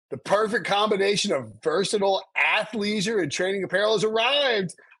The perfect combination of versatile athleisure and training apparel has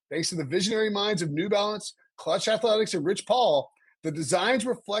arrived. Thanks to the visionary minds of New Balance, Clutch Athletics, and Rich Paul, the designs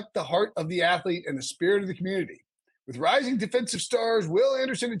reflect the heart of the athlete and the spirit of the community. With rising defensive stars Will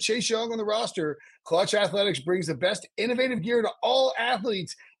Anderson and Chase Young on the roster, Clutch Athletics brings the best innovative gear to all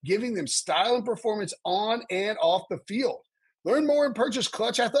athletes, giving them style and performance on and off the field. Learn more and purchase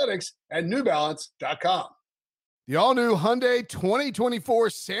Clutch Athletics at newbalance.com. The all-new Hyundai 2024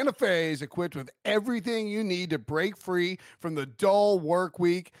 Santa Fe is equipped with everything you need to break free from the dull work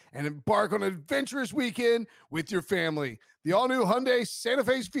week and embark on an adventurous weekend with your family. The all-new Hyundai Santa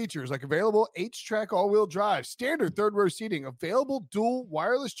Fe's features like available H-Track all-wheel drive, standard third-row seating, available dual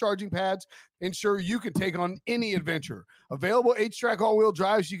wireless charging pads, ensure you can take on any adventure. Available H-Track all-wheel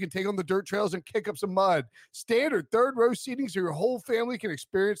drives you can take on the dirt trails and kick up some mud. Standard third-row seating so your whole family can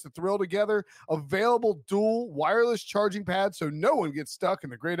experience the thrill together. Available dual wireless charging pads so no one gets stuck in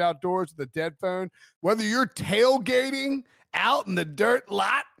the great outdoors with a dead phone. Whether you're tailgating out in the dirt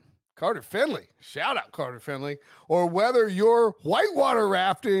lot, Carter Finley, shout out Carter Finley, or whether you're whitewater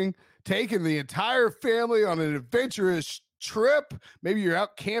rafting, taking the entire family on an adventurous trip, maybe you're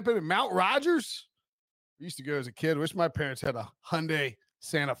out camping in Mount Rogers. I used to go as a kid. Wish my parents had a Hyundai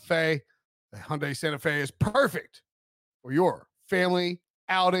Santa Fe. The Hyundai Santa Fe is perfect for your family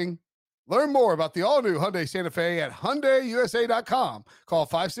outing. Learn more about the all-new Hyundai Santa Fe at HyundaiUSA.com. Call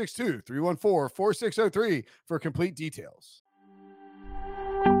 562-314-4603 for complete details.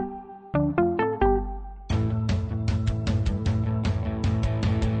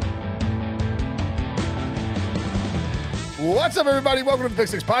 What's up, everybody? Welcome to the Pick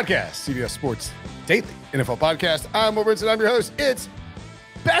Six Podcast, CBS Sports Daily NFL Podcast. I'm Will Brinson. I'm your host. It's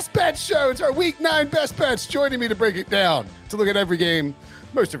Best Bets Show. It's our Week 9 Best Bets. Joining me to break it down, to look at every game,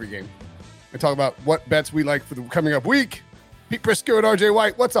 most every game, and talk about what bets we like for the coming up week. Pete Prisco and RJ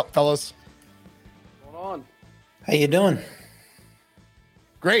White. What's up, fellas? What's going on? How you doing?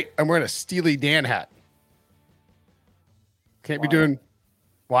 Great. I'm wearing a Steely Dan hat. Can't be doing...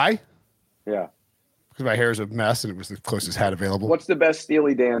 Why? Yeah. Because my hair is a mess and it was the closest hat available. What's the best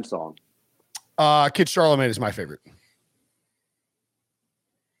Steely Dan song? Kid Charlemagne is my favorite.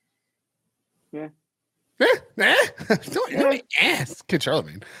 Yeah. Don't ask. Kid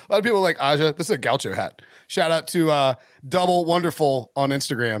Charlemagne. A lot of people like Aja. This is a Gaucho hat. Shout out to Double Wonderful on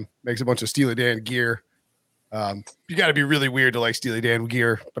Instagram. Makes a bunch of Steely Dan gear. You got to be really weird to like Steely Dan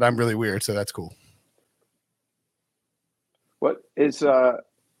gear, but I'm really weird, so that's cool. What is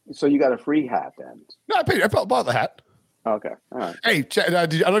so you got a free hat then? No, I bought the hat. Okay. All right. Hey, I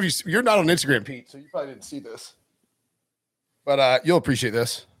don't know if you're not on Instagram, Pete, so you probably didn't see this. But you'll appreciate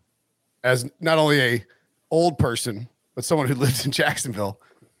this as not only a old person, but someone who lives in Jacksonville.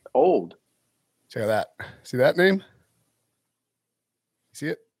 Old. Check out that. See that name? See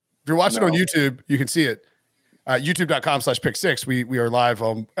it? If you're watching on YouTube, you can see it. YouTube.com/pick6. We are live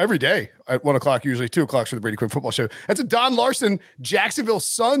every day at 1 o'clock, usually 2 o'clock for the Brady Quinn Football Show. That's a Don Larson Jacksonville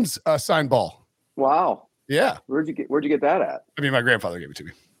Suns sign ball. Wow. Yeah. Where'd you get that at? I mean, my grandfather gave it to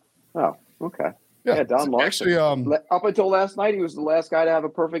me. Oh, okay. Yeah, Don Larson. Actually, up until last night, he was the last guy to have a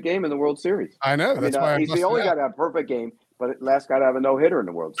perfect game in the World Series. I know. That's why he's the only guy to have a perfect game, but last guy to have a no-hitter in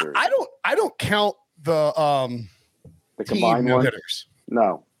the World Series. I don't count the combined no one? hitters.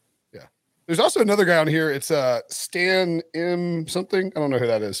 No. There's also another guy on here. It's Stan M something. I don't know who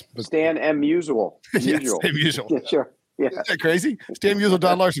that is. But Stan M. Musial. Yes, Stan Musial. Yeah, sure. Yeah. Isn't that crazy? Stan Musial,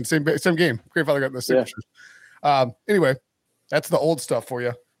 Don Larson, same game. Grandfather got the signatures. Yeah. Anyway, that's the old stuff for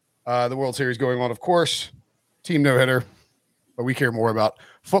you. The World Series going on, of course. Team no-hitter. But we care more about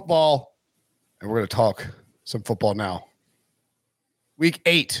football, and we're going to talk some football now. Week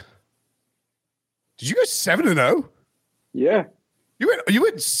 8. Did you go 7-0? Yeah.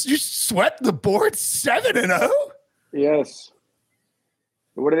 You swept the board 7-0? Yes.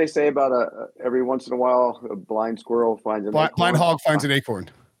 What do they say about every once in a while a blind squirrel finds an acorn? Blind hog finds an acorn.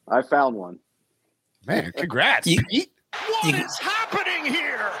 I found one. Man, congrats, Pete. What is happening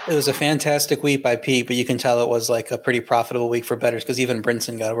here? It was a fantastic week by Pete, but you can tell it was like a pretty profitable week for bettors because even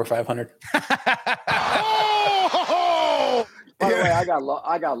Brinson got over 500. By the way, I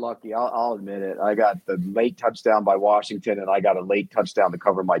got lucky. I'll admit it. I got the late touchdown by Washington, and I got a late touchdown to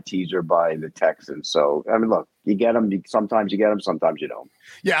cover my teaser by the Texans. So, I mean, look, you get them. Sometimes you get them. Sometimes you don't.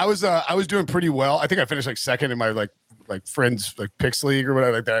 Yeah, I was doing pretty well. I think I finished like second in my like friends like picks league or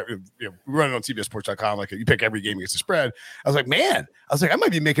whatever like that. You know, we run it on CBSSports.com. Like you pick every game against the spread. I was like, I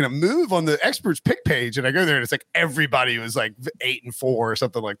might be making a move on the experts pick page, and I go there and it's like everybody was like 8-4 or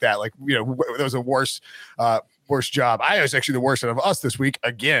something like that. Like that was a worst job. I was actually the worst out of us this week.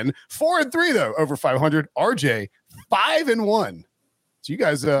 Again, 4-3 though, over 500. RJ 5-1 So you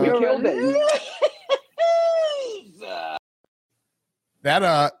guys, We killed it. that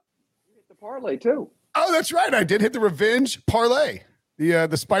Hit the parlay too. oh, that's right. I did hit the revenge parlay, the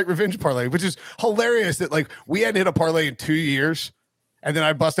spite revenge parlay, which is hilarious. That like we hadn't hit a parlay in 2 years, and then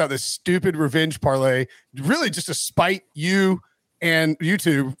I bust out this stupid revenge parlay, really just to spite you and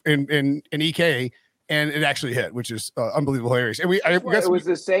YouTube and EK, and it actually hit, which is unbelievable hilarious. And we It was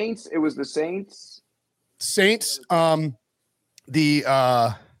the Saints. It was the Saints. Saints. You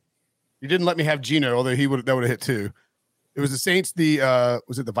didn't let me have Gino, although that would have hit too. It was the Saints.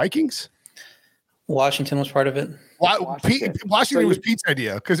 Was it the Vikings? Washington was part of it. Washington was Pete's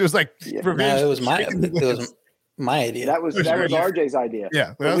idea because it was like revenge. No, it was my idea. That was RJ's idea.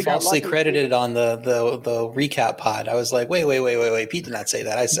 Yeah, I was falsely credited on the recap pod. I was like, wait. Pete did not say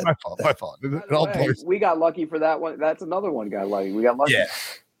that. I said my fault. We got lucky for that one. That's another one got lucky. We got lucky. Yeah.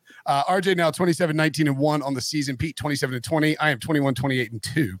 RJ now 27-19-1 on the season. Pete 27-20. I am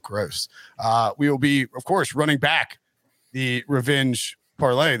 21-28-2. Gross. We will be, of course, running back the revenge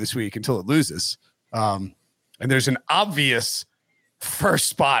parlay this week until it loses. And there's an obvious first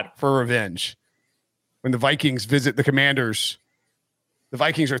spot for revenge when the Vikings visit the Commanders. The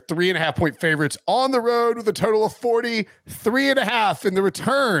Vikings are 3.5-point favorites on the road with a total of 43.5 in the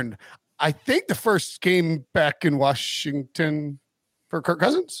return. I think the first game back in Washington for Kirk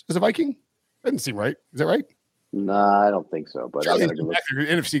Cousins as a Viking. Doesn't seem right. Is that right? No, I don't think so. But I gotta go look.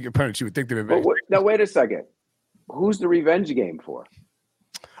 NFC opponents, you would think they've been. Now wait a second. Who's the revenge game for?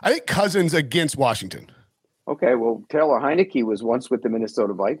 I think Cousins against Washington. Okay, well, Taylor Heineke was once with the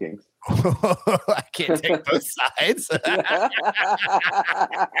Minnesota Vikings. I can't take both sides.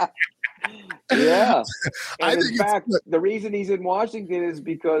 Yeah. And in fact, the reason he's in Washington is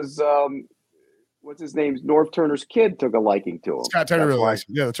because what's his name? North Turner's kid took a liking to him. Scott Turner really likes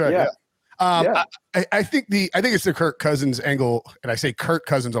him. Yeah, that's right. Yeah. I think it's the Kirk Cousins angle, and I say Kirk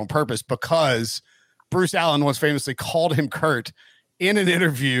Cousins on purpose because Bruce Allen once famously called him Kurt in an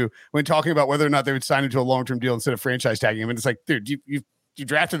interview when talking about whether or not they would sign him to a long-term deal instead of franchise tagging him. And it's like, dude, you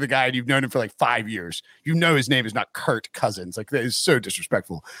drafted the guy and you've known him for like 5 years. You know his name is not Kurt Cousins. Like, that is so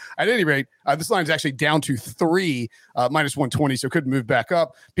disrespectful. At any rate, this line is actually down to 3, minus 120, so it could move back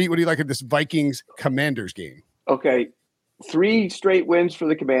up. Pete, what do you like at this Vikings-Commanders game? Okay, 3 straight wins for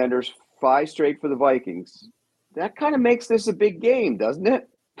the Commanders, 5 straight for the Vikings. That kind of makes this a big game, doesn't it?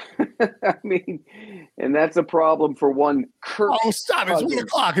 I mean, and that's a problem for one Kirk. Oh, stop. It's 1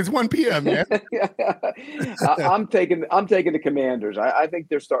 o'clock. It's 1 p.m., man. I'm taking the Commanders. I think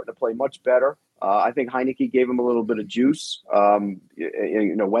they're starting to play much better. I think Heineke gave them a little bit of juice.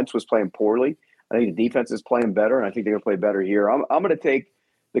 Wentz was playing poorly. I think the defense is playing better, and I think they're going to play better here. I'm going to take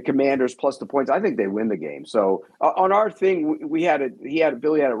the Commanders plus the points. I think they win the game. So on our thing, Billy had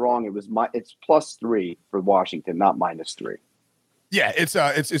it wrong. It's +3 for Washington, not -3. Yeah, it's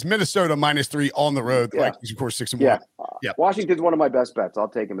Minnesota -3 on the road. The Vikings, of course, 6-1. Yeah. Washington's one of my best bets. I'll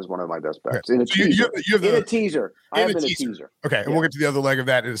take him as one of my best bets. Okay. In a teaser. I have in a teaser. Okay, and we'll get to the other leg of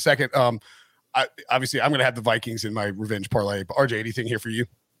that in a second. Obviously, I'm going to have the Vikings in my revenge parlay. But RJ, anything here for you?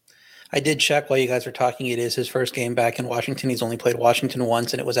 I did check while you guys were talking. It is his first game back in Washington. He's only played Washington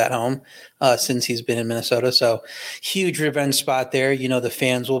once, and it was at home since he's been in Minnesota. So huge revenge spot there. You know, the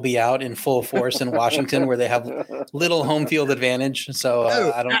fans will be out in full force in Washington where they have little home field advantage. So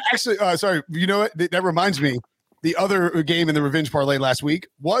I don't actually. Sorry, you know what? That reminds me. The other game in the revenge parlay last week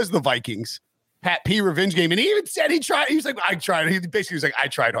was the Vikings Pat P revenge game, and he even said he tried. He was like, "I tried." He basically was like, "I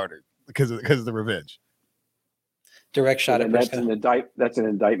tried harder because of the revenge." Direct shot at Briscoe. That's an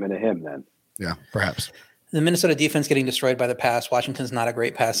indictment of him then. Yeah, perhaps. The Minnesota defense getting destroyed by the pass. Washington's not a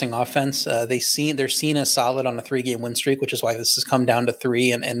great passing offense. They're seen as solid on a 3-game win streak, which is why this has come down to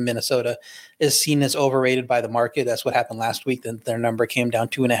 3. And Minnesota is seen as overrated by the market. That's what happened last week. Their number came down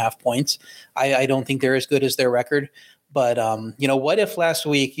 2.5 points. I don't think they're as good as their record. But, what if last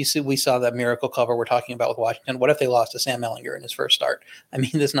week we saw that miracle cover we're talking about with Washington? What if they lost to Sam Ehlinger in his first start? I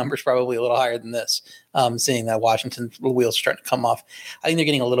mean, this number's probably a little higher than this, seeing that Washington's wheels starting to come off. I think they're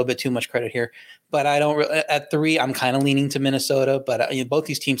getting a little bit too much credit here. But at 3, I'm kind of leaning to Minnesota. But both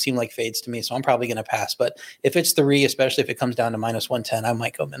these teams seem like fades to me, so I'm probably going to pass. But if it's 3, especially if it comes down to -110, I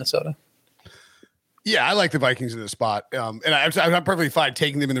might go Minnesota. Yeah, I like the Vikings in this spot. And I'm perfectly fine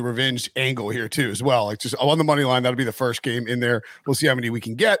taking them in the revenge angle here too, as well. Like just on the money line, that'll be the first game in there. We'll see how many we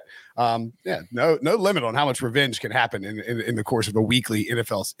can get. No limit on how much revenge can happen in the course of a weekly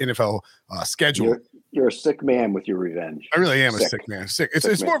NFL schedule. You're a sick man with your revenge. I really am a sick man.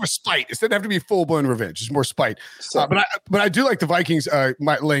 It's more of a spite. It doesn't have to be full blown revenge. It's more spite. But I do like the Vikings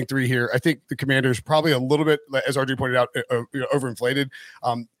laying 3 here. I think the Commanders probably a little bit, as RJ pointed out, overinflated.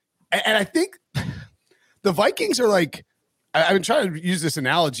 And I think the Vikings are like I've been trying to use this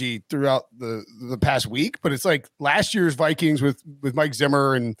analogy throughout the past week, but it's like last year's Vikings with Mike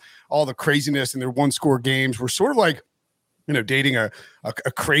Zimmer and all the craziness and their 1-score games were sort of like, dating a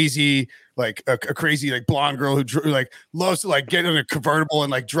crazy a crazy blonde girl who like loves to like get in a convertible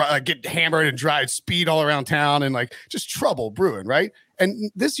and get hammered and drive speed all around town and like just trouble brewing, right?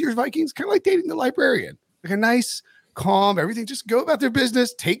 And this year's Vikings kind of like dating the librarian, like a nice, calm, everything. Just go about their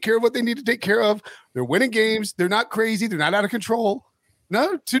business, take care of what they need to take care of. They're winning games. They're not crazy. They're not out of control.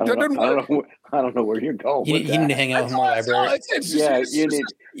 No, I don't know where you're going. You need to hang out with more librarians. You need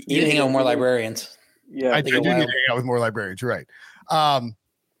to hang out with more librarians. Yeah, I do need to hang out with more librarians. You're right.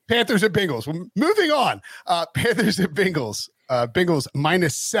 Panthers and Bengals. Well, moving on. Panthers and Bengals. Bengals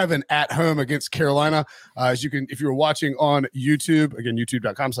 -7 at home against Carolina. If you're watching on YouTube, again,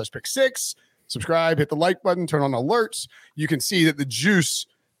 youtube.com/pick6, subscribe, hit the like button, turn on alerts. You can see that the juice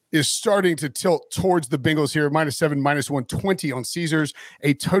is starting to tilt towards the Bengals here. -7, -120 on Caesars,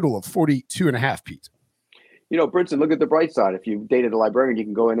 a total of 42.5, Pete. Brinson, look at the bright side. If you dated a librarian, you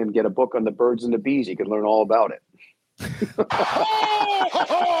can go in and get a book on the birds and the bees. You can learn all about it.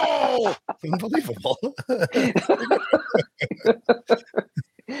 Unbelievable.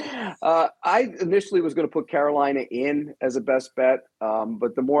 I initially was going to put Carolina in as a best bet,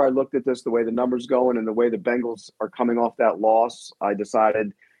 but the more I looked at this, the way the numbers going and the way the Bengals are coming off that loss, I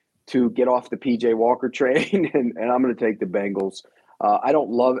decided to get off the PJ Walker train, and I'm going to take the Bengals. I'm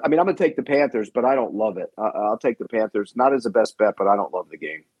going to take the Panthers, but I don't love it. I'll take the Panthers, not as a best bet, but I don't love the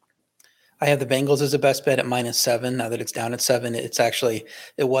game. I have the Bengals as a best bet at -7. Now that it's down at 7, it's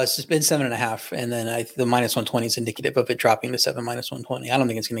been 7.5. And then the -120 is indicative of it dropping to 7, -120. I don't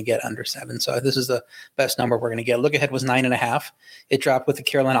think it's going to get under 7. So this is the best number we're going to get. Look ahead was 9.5. It dropped with the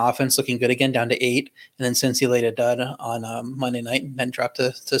Carolina offense looking good again, down to 8. And then Cincy laid a dud on Monday night and then dropped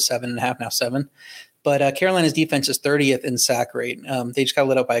to 7.5, now 7. But Carolina's defense is 30th in sack rate. They just got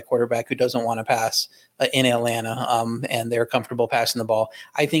lit up by a quarterback who doesn't want to pass in Atlanta, and they're comfortable passing the ball.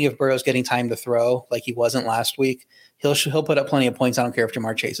 I think if Burrow's getting time to throw like he wasn't last week, he'll put up plenty of points. I don't care if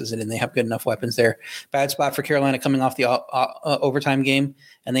Jamar chases it, and they have good enough weapons there. Bad spot for Carolina coming off the overtime game,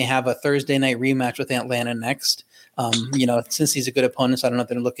 and they have a Thursday night rematch with Atlanta next. Since he's a good opponent, so I don't know if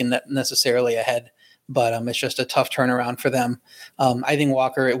they're looking necessarily ahead. But it's just a tough turnaround for them. I think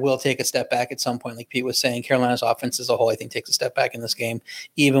Walker will take a step back at some point, like Pete was saying. Carolina's offense as a whole, I think, takes a step back in this game,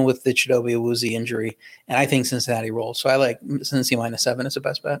 even with the Chidobe Awuzie injury. And I think Cincinnati rolls. So I like Cincy -7 as a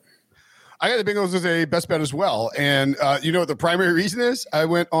best bet. I got the Bengals as a best bet as well. And you know what the primary reason is? I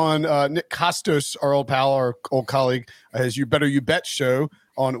went on Nick Costos, our old pal, our old colleague, his You Better You Bet show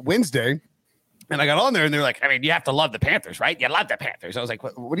on Wednesday. And I got on there and they're like, I mean, you have to love the Panthers, right? You love the Panthers. I was like,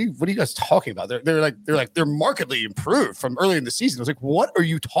 what are you guys talking about? They're markedly improved from early in the season. I was like, what are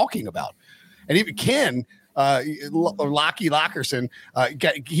you talking about? And even Ken, Lockie Lockerson,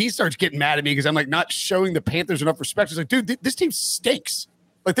 he starts getting mad at me because I'm like not showing the Panthers enough respect. He's like, dude, this team stinks.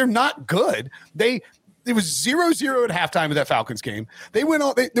 Like they're not good. It was 0-0 at halftime of that Falcons game. They went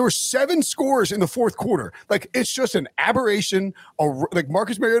on. There were 7 scores in the fourth quarter. Like it's just an aberration. Like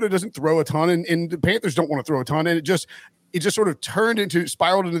Marcus Mariota doesn't throw a ton, and the Panthers don't want to throw a ton, and it just sort of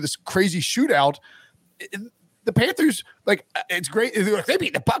spiraled into this crazy shootout. The Panthers, like it's great. They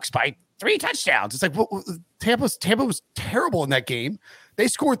beat the Bucs by 3 touchdowns. It's like Tampa was terrible in that game. They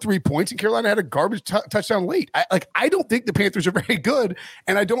scored 3 points, and Carolina had a garbage touchdown late. I don't think the Panthers are very good,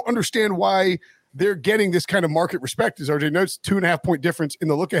 and I don't understand why they're getting this kind of market respect. As RJ notes, 2.5-point difference in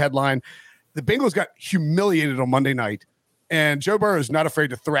the look-ahead line. The Bengals got humiliated on Monday night, and Joe Burrow is not afraid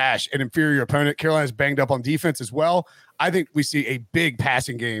to thrash an inferior opponent. Carolina's banged up on defense as well. I think we see a big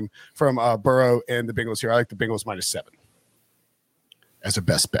passing game from Burrow and the Bengals here. I like the Bengals -7 as a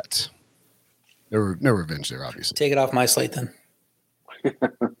best bet. No revenge there, obviously. Take it off my slate then.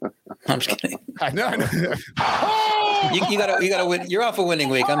 I'm just kidding. I know. You gotta win. You're off a winning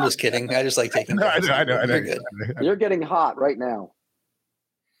week. I'm just kidding. I just like taking. I know. You're good. You're getting hot right now.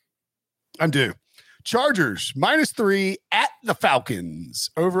 I'm due. Chargers -3 at the Falcons.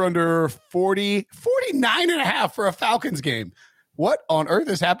 Over under 49.5 for a Falcons game. What on earth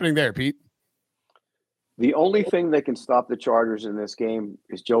is happening there, Pete? The only thing that can stop the Chargers in this game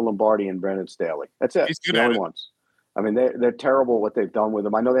is Joe Lombardi and Brandon Staley. That's it. He's good the at only it. ones. I mean, they're terrible what they've done with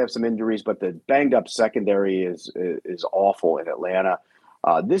them. I know they have some injuries, but the banged up secondary is awful in Atlanta.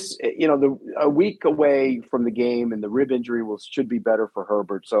 A week away from the game, and the rib injury should be better for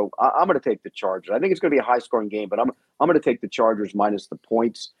Herbert. So I'm going to take the Chargers. I think it's going to be a high scoring game, but I'm going to take the Chargers minus the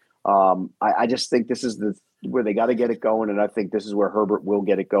points. I just think this is where they got to get it going, and I think this is where Herbert will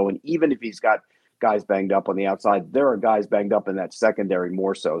get it going, even if he's got guys banged up on the outside. There are guys banged up in that secondary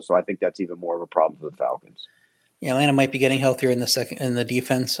more so. So I think that's even more of a problem for the Falcons. Yeah, Atlanta might be getting healthier in the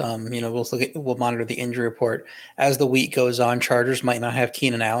defense. We'll monitor the injury report as the week goes on. Chargers might not have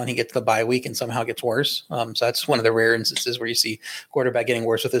Keenan Allen. He gets the bye week and somehow gets worse. So that's one of the rare instances where you see quarterback getting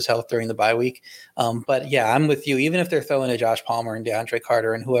worse with his health during the bye week. But yeah, I'm with you. Even if they're throwing to Josh Palmer and DeAndre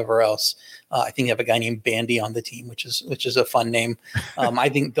Carter and whoever else, I think they have a guy named Bandy on the team, which is a fun name. I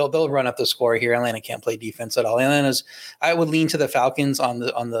think they'll run up the score here. Atlanta can't play defense at all. I would lean to the Falcons on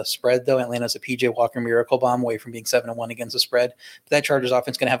the spread though. Atlanta's a PJ Walker miracle bomb away from being 7-1 against the spread. But that Chargers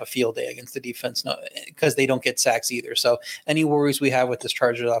offense is going to have a field day against the defense because they don't get sacks either. So any worries we have with this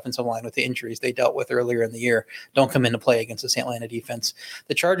Chargers offensive line with the injuries they dealt with earlier in the year don't come into play against this Atlanta defense.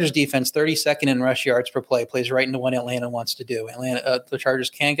 The Chargers defense, 32nd in rush yards per play, plays right into what Atlanta wants to do. The Chargers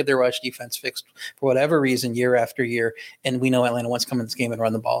can't get their rush defense fixed for whatever reason year after year, and we know Atlanta wants to come in this game and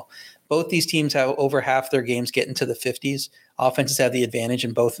run the ball. Both these teams have over half their games get into the 50s. Offenses have the advantage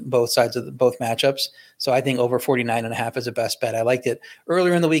in both sides of both matchups. So I think over 49.5 is the best bet. I liked it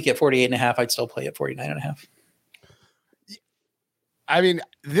earlier in the week at 48.5. I'd still play at 49.5. I mean,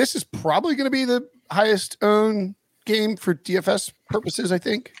 this is probably going to be the highest owned game for DFS purposes, I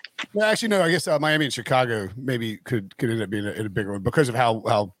think. Well, actually, no, I guess Miami and Chicago maybe could end up being a bigger one because of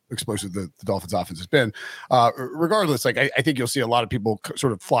how explosive the Dolphins offense has been. Regardless, like I think you'll see a lot of people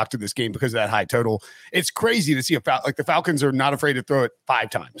sort of flock to this game because of that high total. It's crazy to see like the Falcons are not afraid to throw it 5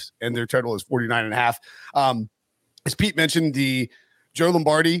 times and their total is 49.5. As Pete mentioned, the Joe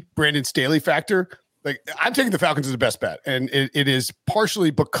Lombardi, Brandon Staley factor. Like I'm taking the Falcons as the best bet, and it is partially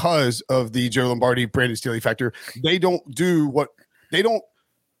because of the Joe Lombardi, Brandon Staley factor. They don't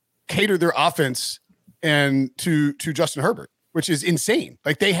cater their offense and to Justin Herbert, which is insane.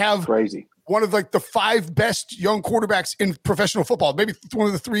 Like they have crazy one of like the 5 best young quarterbacks in professional football, maybe one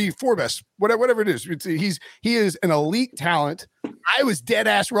of the 3-4 best, whatever it is. He is an elite talent. I was dead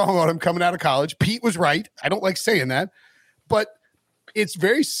ass wrong on him coming out of college. Pete was right. I don't like saying that, but it's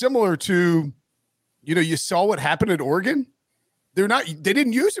very similar to, you saw what happened at Oregon. They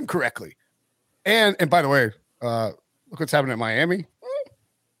didn't use him correctly. And by the way, look what's happening at Miami.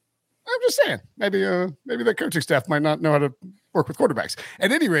 I'm just saying, maybe the coaching staff might not know how to work with quarterbacks.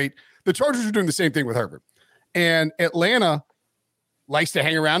 At any rate, the Chargers are doing the same thing with Herbert. And Atlanta likes to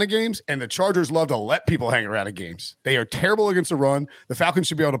hang around in games, and the Chargers love to let people hang around in games. They are terrible against the run. The Falcons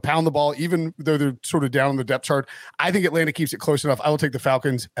should be able to pound the ball, even though they're sort of down on the depth chart. I think Atlanta keeps it close enough. I will take the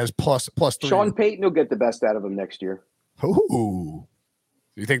Falcons as plus 3. Sean Payton will get the best out of him next year. Ooh.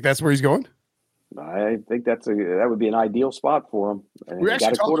 You think that's where he's going? I think that would be an ideal spot for him. We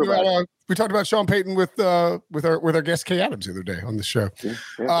actually talked about Sean Payton with our guest Kay Adams the other day on the show.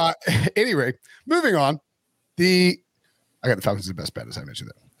 Yeah. Anyway, moving on. I got the Falcons as the best bet, as I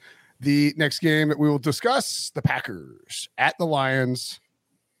mentioned that. The next game that we will discuss, the Packers at the Lions.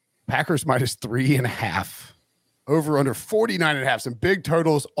 Packers minus 3.5. Over under 49.5. Some big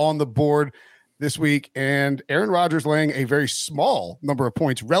totals on the board this week. And Aaron Rodgers laying a very small number of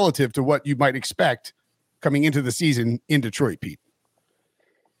points relative to what you might expect coming into the season in Detroit, Pete.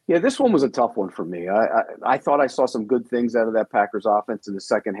 Yeah, this one was a tough one for me. I thought I saw some good things out of that Packers offense in the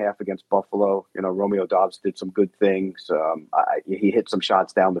second half against Buffalo. Romeo Doubs did some good things. He hit some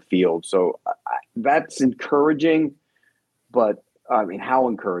shots down the field. So that's encouraging. But, I mean, how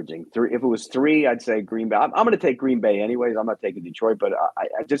encouraging? If it was 3, I'd say Green Bay. I'm going to take Green Bay anyways. I'm not taking Detroit. But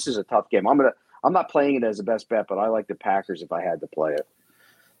this is a tough game. I'm not playing it as a best bet, but I like the Packers if I had to play it.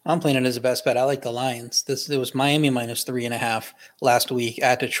 I'm playing it as a best bet. I like the Lions. It was Miami minus 3.5 last week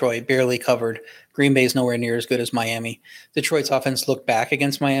at Detroit, barely covered. Green Bay's nowhere near as good as Miami. Detroit's offense looked back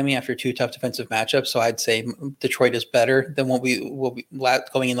against Miami after 2 tough defensive matchups, so I'd say Detroit is better than what we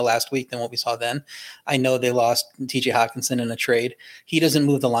going into last week than what we saw then. I know they lost TJ Hawkinson in a trade. He doesn't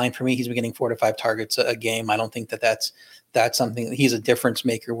move the line for me. He's been getting 4 to 5 targets a game. I don't think that's something. He's a difference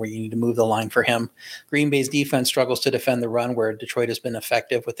maker where you need to move the line for him. Green Bay's defense struggles to defend the run, where Detroit has been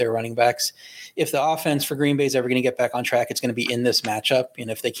effective with their running backs. If the offense for Green Bay is ever going to get back on track, it's going to be in this matchup.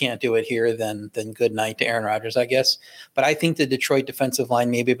 And if they can't do it here, then good night to Aaron Rodgers, I guess. But I think the Detroit defensive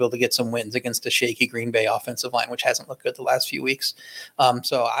line may be able to get some wins against a shaky Green Bay offensive line, which hasn't looked good the last few weeks.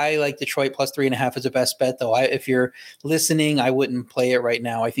 So I like Detroit plus 3.5 as a best bet, though. If you're listening, I wouldn't play it right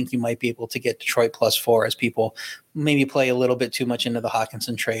now. I think you might be able to get Detroit plus 4 as people maybe play a little bit too much into the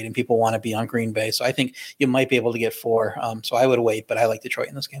Hawkinson trade and people want to be on Green Bay. So I think you might be able to get 4. So I would wait, but I like Detroit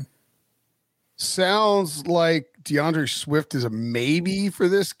in this game. Sounds like DeAndre Swift is a maybe for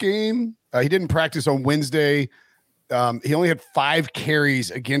this game. He didn't practice on Wednesday. He only had 5 carries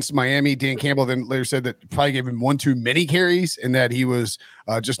against Miami. Dan Campbell then later said that probably gave him 1 too many carries and that he was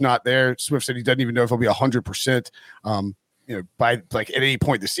just not there. Swift said he doesn't even know if he'll be 100%. by like at any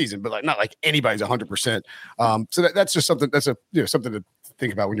point this season, but like not like anybody's 100%. So that's just something something to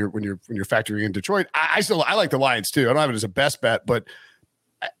think about when you're factoring in Detroit. I like the Lions too. I don't have it as a best bet, but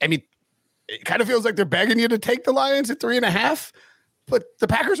I mean, it kind of feels like they're begging you to take the Lions at 3.5, but the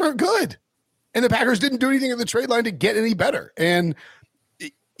Packers aren't good, and the Packers didn't do anything at the trade line to get any better. And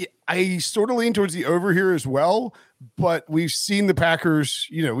I sort of lean towards the over here as well, but we've seen the Packers,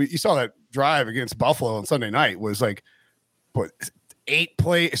 you saw that drive against Buffalo on Sunday night was like, 8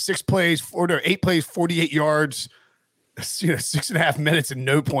 plays, 48 yards, 6.5 minutes and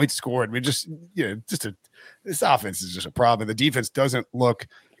no points scored. I mean, this offense is just a problem. The defense doesn't look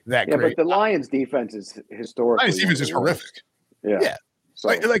that great. But the Lions defense is historically. Lions defense is horrific. Yeah. So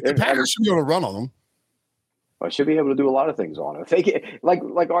like the Packers should be able to run on them. I should be able to do a lot of things on it. If they get, like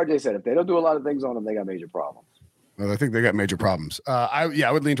RJ said, if they don't do a lot of things on them, they got major problems. Well, I think they got major problems. I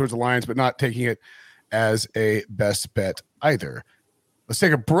would lean towards the Lions, but not taking it as a best bet either. Let's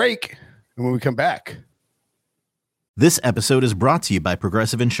take a break, and when we come back. This episode is brought to you by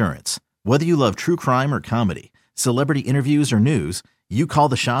Progressive Insurance. Whether you love true crime or comedy, celebrity interviews or news, you call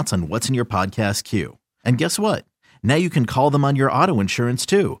the shots on what's in your podcast queue. And guess what? Now you can call them on your auto insurance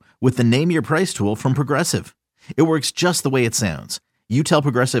too with the Name Your Price tool from Progressive. It works just the way it sounds. You tell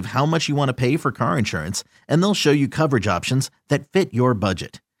Progressive how much you want to pay for car insurance, and they'll show you coverage options that fit your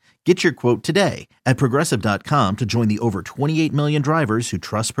budget. Get your quote today at Progressive.com to join the over 28 million drivers who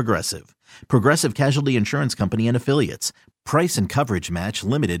trust Progressive. Progressive Casualty Insurance Company and Affiliates. Price and coverage match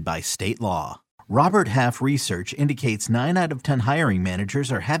limited by state law. Robert Half research indicates 9 out of 10 hiring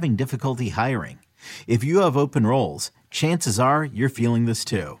managers are having difficulty hiring. If you have open roles, chances are you're feeling this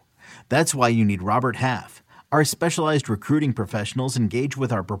too. That's why you need Robert Half. Our specialized recruiting professionals engage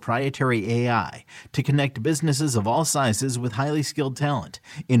with our proprietary AI to connect businesses of all sizes with highly skilled talent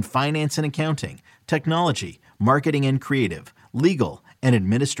in finance and accounting, technology, marketing and creative, legal, and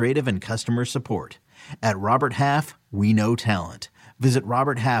administrative and customer support. At Robert Half, we know talent. Visit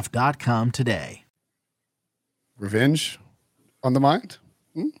roberthalf.com today. Revenge on the mind?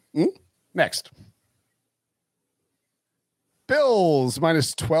 Next. Bills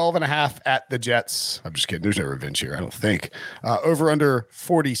minus 12.5 at the Jets. I'm just kidding. There's no revenge here, I don't think. Over under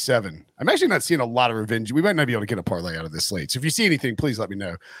 47. I'm actually not seeing a lot of revenge. We might not be able to get a parlay out of this slate. So if you see anything, please let me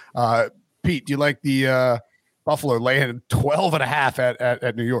know. Pete, do you like the Buffalo laying 12.5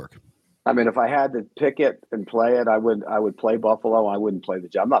 at New York? I mean, if I had to pick it and play it, I would play Buffalo. I wouldn't play the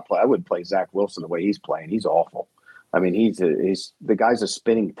Jets. I wouldn't play Zach Wilson the way he's playing. He's awful. I mean, he's the guy's a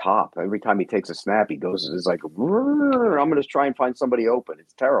spinning top. Every time he takes a snap, he goes, it's like, I'm going to try and find somebody open.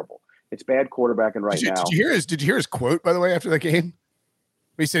 It's terrible. It's bad quarterbacking now. Did you hear his quote, by the way, after that game?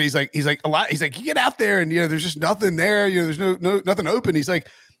 He said, he's like, you get out there and, there's just nothing there. There's nothing open. He's like,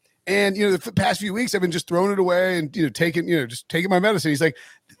 and, the past few weeks I've been just throwing it away and, taking my medicine. He's like,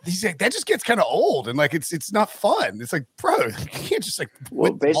 that just gets kind of old. And like, it's not fun. It's like, bro, you can't just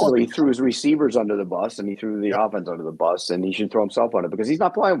basically he threw his receivers under the bus and he threw the offense under the bus, and he should throw himself under it because he's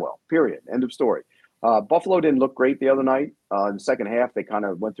not playing well, period. End of story. Buffalo didn't look great the other night. In the second half, they kind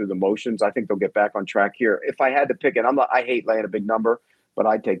of went through the motions. I think they'll get back on track here. If I had to pick it, I hate laying a big number, but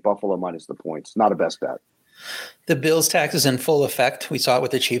I'd take Buffalo minus the points. Not a best bet. The Bills tax is in full effect. We saw it with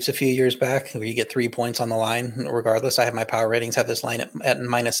the Chiefs a few years back, where you get 3 points on the line. Regardless, I have my power ratings have this line at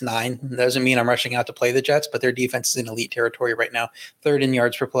 -9. That doesn't mean I'm rushing out to play the Jets, but their defense is in elite territory right now. 3rd in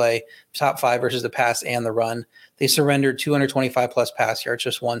yards per play, top 5 versus the pass and the run. They surrendered 225 plus pass yards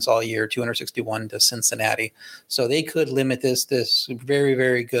just once all year, 261 to Cincinnati. So they could limit this very,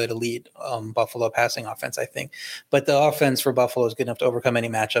 very good elite Buffalo passing offense, I think. But the offense for Buffalo is good enough to overcome any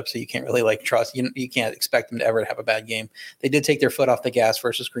matchup, so you can't really trust. You can't expect them to ever have a bad game. They did take their foot off the gas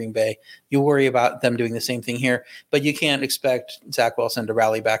versus Green Bay. You worry about them doing the same thing here, but you can't expect Zach Wilson to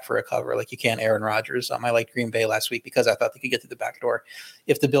rally back for a cover like you can Aaron Rodgers. I liked Green Bay last week because I thought they could get to the back door.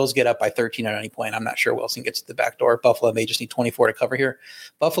 If the Bills get up by 13 at any point, I'm not sure Wilson gets to the back door. Buffalo may just need 24 to cover here.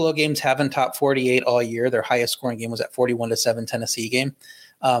 Buffalo games haven't topped 48 all year. Their highest scoring game was at 41-7 Tennessee game.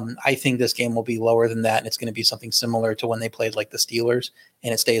 I think this game will be lower than that, and it's going to be something similar to when they played like the Steelers,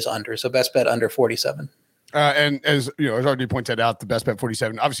 and it stays under. So best bet under 47. And as RD pointed out, the best bet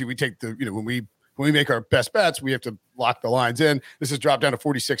 47. Obviously, we take when we make our best bets, we have to lock the lines in. This has dropped down to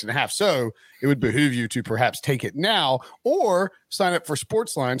 46.5. So it would behoove you to perhaps take it now or sign up for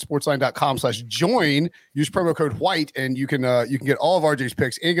Sportsline, sportsline.com/join. Use promo code WHITE, and you can get all of RJ's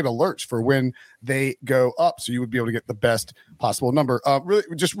picks and get alerts for when they go up. So you would be able to get the best possible number.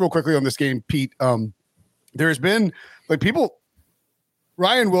 Real quickly on this game, Pete, there has been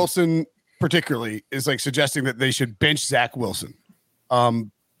Ryan Wilson particularly is suggesting that they should bench Zach Wilson.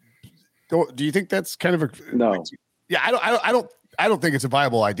 Do you think that's kind of no? Yeah, I don't think it's a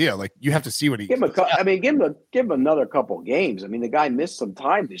viable idea. Like, you have to see what he. Give him another couple games. I mean, the guy missed some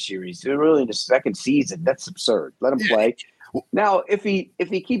time this year. He's really in his second season. That's absurd. Let him play. Now, if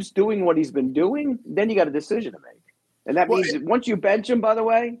he keeps doing what he's been doing, then you got a decision to make, and that means that once you bench him, by the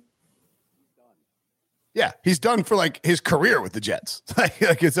way, yeah, he's done for like his career with the Jets.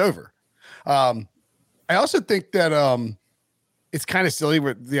 like it's over. I also think that it's kind of silly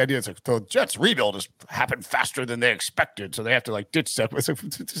with the idea. It's like the Jets rebuild has happened faster than they expected, so they have to like ditch stuff.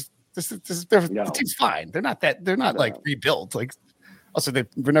 The team's fine. They're not like rebuilt. Like, also they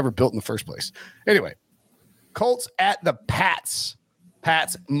were never built in the first place. Anyway, Colts at the Pats.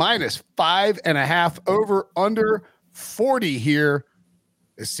 Pats minus 5.5 over under 40 here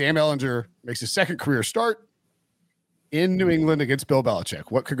as Sam Ehlinger makes his second career start in New England against Bill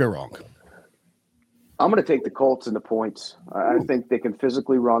Belichick. What could go wrong? I'm going to take the Colts in the points. I think they can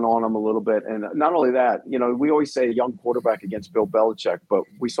physically run on them a little bit. And not only that, we always say a young quarterback against Bill Belichick, but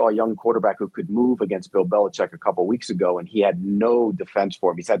we saw a young quarterback who could move against Bill Belichick a couple of weeks ago, and he had no defense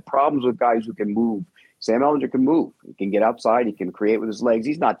for him. He's had problems with guys who can move. Sam Ehlinger can move. He can get outside. He can create with his legs.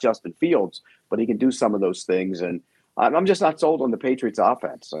 He's not Justin Fields, but he can do some of those things. And I'm just not sold on the Patriots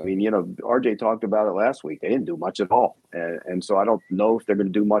offense. I mean, RJ talked about it last week. They didn't do much at all. And so I don't know if they're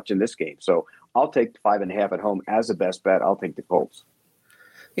going to do much in this game. So I'll take 5.5 at home as the best bet. I'll take the Colts.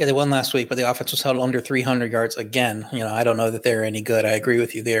 Yeah, they won last week, but the offense was held under 300 yards again. I don't know that they're any good. I agree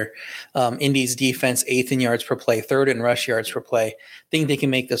with you there. Indy's defense, 8th in yards per play, 3rd in rush yards per play. Think they can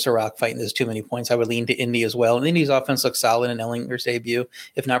make this a rock fight, and there's too many points. I would lean to Indy as well. And Indy's offense looks solid in Ehlinger's debut.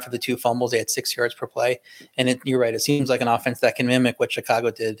 If not for the 2 fumbles, they had 6 yards per play. And you're right, it seems like an offense that can mimic what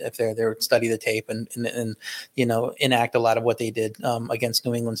Chicago did if they study the tape and enact a lot of what they did against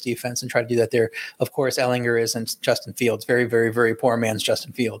New England's defense and try to do that there. Of course, Ehlinger isn't Justin Fields. Very, very, very poor man's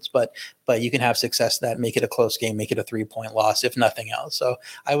Justin Fields. But you can have success that make it a close game, make it a 3-point loss, if nothing else. So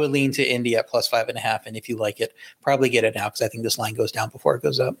I would lean to Indy at plus 5.5. And if you like it, probably get it now because I think this line goes down before it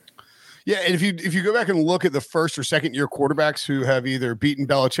goes up. Yeah, and if you go back and look at the first or second year quarterbacks who have either beaten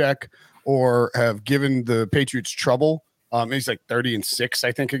Belichick or have given the Patriots trouble, he's like 30-6,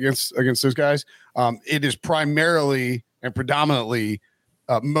 I think, against those guys. It is primarily and predominantly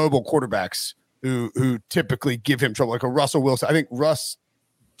mobile quarterbacks who typically give him trouble, like a Russell Wilson. I think Russ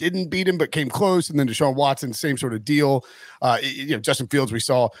didn't beat him, but came close. And then Deshaun Watson, same sort of deal. Justin Fields, we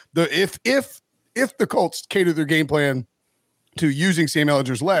saw if the Colts cater their game plan to using Sam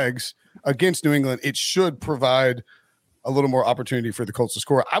Ehlinger's legs against New England, it should provide a little more opportunity for the Colts to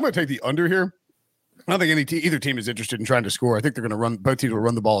score. I'm going to take the under here. I don't think either team is interested in trying to score. I think they're going to both teams will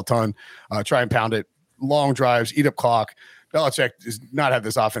run the ball a ton, try and pound it, long drives, eat up clock. Belichick does not have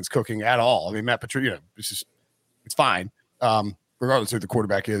this offense cooking at all. I mean, Matt Patricia, it's fine. Regardless of who the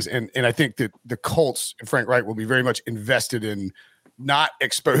quarterback is. And I think that the Colts and Frank Reich will be very much invested in not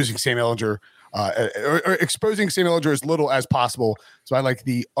exposing Sam Ehlinger or exposing Sam Ehlinger as little as possible. So I like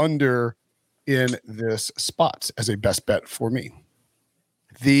the under in this spot as a best bet for me.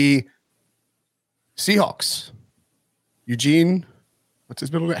 The Seahawks. Eugene, what's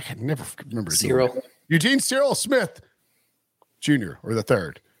his middle name? I can never remember his Cyril. name. Eugene Cyril Smith Jr. or the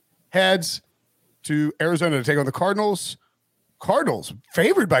third heads to Arizona to take on the Cardinals. Cardinals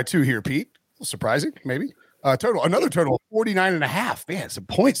favored by 2 here, Pete. A little surprising, maybe. Another total of 49.5. Man, some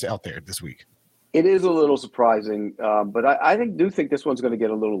points out there this week. It is a little surprising, but I do think this one's going to get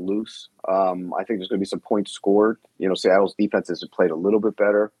a little loose. I think there's going to be some points scored. Seattle's defense has played a little bit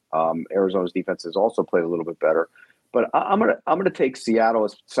better. Arizona's defense has also played a little bit better. But I'm gonna take Seattle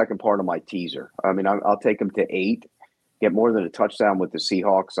as second part of my teaser. I mean, I'll take them to 8, get more than a touchdown with the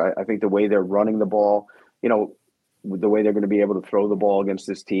Seahawks. I think the way they're running the ball, the way they're going to be able to throw the ball against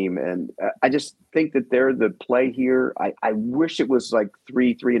this team. And I just think that they're the play here. I wish it was like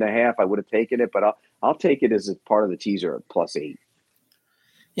 3.5. I would have taken it, but I'll take it as a part of the teaser at plus 8.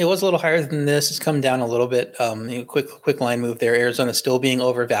 It was a little higher than this. It's come down a little bit. Quick line move there. Arizona still being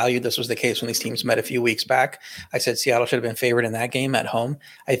overvalued. This was the case when these teams met a few weeks back. I said Seattle should have been favored in that game at home.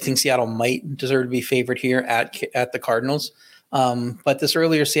 I think Seattle might deserve to be favored here at the Cardinals. But this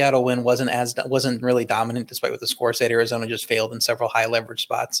earlier Seattle win wasn't really dominant, despite what the score said. Arizona just failed in several high leverage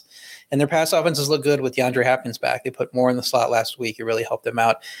spots, and their pass offenses look good with DeAndre Hopkins back. They put more in the slot last week. It really helped them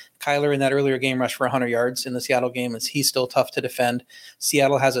out. Kyler in that earlier game rushed for 100 yards in the Seattle game. He's still tough to defend.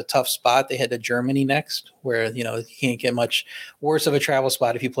 Seattle has a tough spot. They head to Germany next, where you can't get much worse of a travel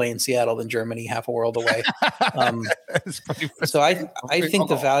spot if you play in Seattle than Germany, half a world away. So I think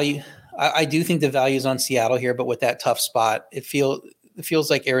the value. I do think the value is on Seattle here, but with that tough spot, it it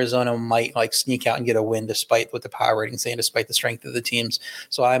feels like Arizona might like sneak out and get a win despite what the power ratings saying, despite the strength of the teams.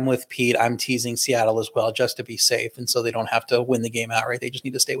 So I'm with Pete. I'm teasing Seattle as well, just to be safe. And so they don't have to win the game outright. They just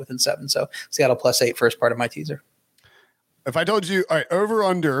need to stay within 7. So Seattle +8, first part of my teaser. If I told you, all right, over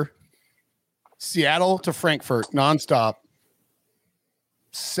under Seattle to Frankfurt nonstop,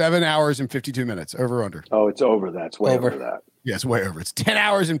 7 hours and 52 minutes, over under. Oh, it's over. That's way over that. Yeah, it's way over. It's 10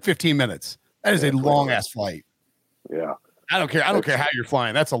 hours and 15 minutes. That is a long ass flight. Yeah. I don't care. I don't care how you're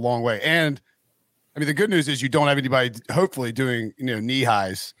flying. That's a long way. And I mean, the good news is you don't have anybody hopefully doing, knee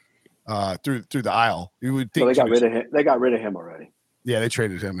highs through the aisle. You would think they got rid of him. They got rid of him already. Yeah, they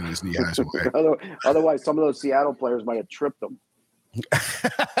traded him and his knee highs away. Otherwise, some of those Seattle players might have tripped them.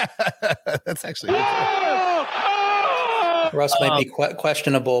 That's actually Russ might be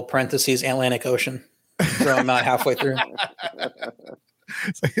questionable, parentheses, Atlantic Ocean. Throw him out halfway through.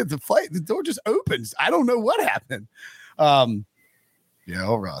 It's like the door just opens. I don't know what happened.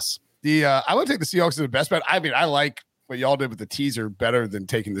 Russ. I would take the Seahawks as the best bet. I mean, I like what y'all did with the teaser better than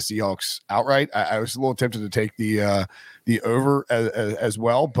taking the Seahawks outright. I was a little tempted to take the over as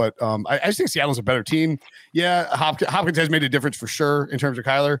well, but I just think Seattle's a better team. Yeah, Hopkins has made a difference for sure in terms of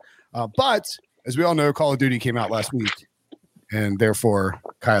Kyler, but as we all know, Call of Duty came out last week, and therefore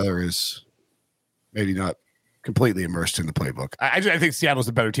Kyler is maybe not completely immersed in the playbook. I think Seattle's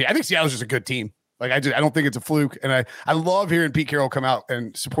a better team. I think Seattle's just a good team. Like I don't think it's a fluke, and I love hearing Pete Carroll come out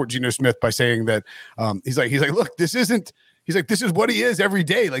and support Geno Smith by saying that he's like look, this isn't. He's like, this is what he is every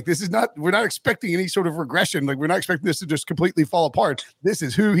day. Like this is not. We're not expecting any sort of regression. Like we're not expecting this to just completely fall apart. This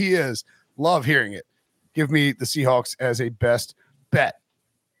is who he is. Love hearing it. Give me the Seahawks as a best bet.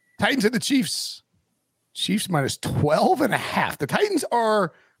 Titans and the Chiefs. Chiefs -12.5. The Titans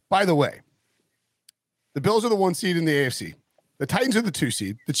are, by the way, the Bills are the 1 seed in the AFC. The Titans are the 2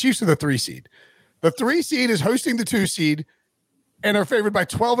 seed. The Chiefs are the 3 seed. The 3 seed is hosting the 2 seed and are favored by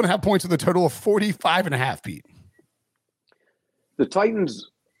 12.5 points with a total of 45.5, Pete. The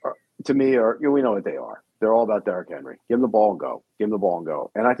Titans, to me, we know what they are. They're all about Derrick Henry. Give him the ball and go. Give him the ball and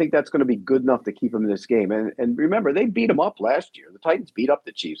go. And I think that's going to be good enough to keep him in this game. And remember, they beat him up last year. The Titans beat up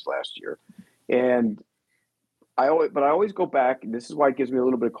the Chiefs last year. And I always go back, and this is why it gives me a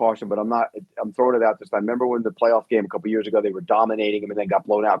little bit of caution, but I'm throwing it out this time. Remember when the playoff game a couple years ago, they were dominating him and then got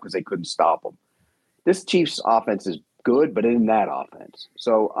blown out because they couldn't stop him. This Chiefs offense is good, but in that offense.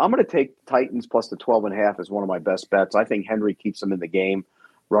 So I'm going to take Titans plus the 12.5 as one of my best bets. I think Henry keeps them in the game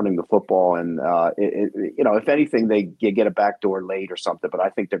running the football. And, if anything, they get a backdoor late or something, but I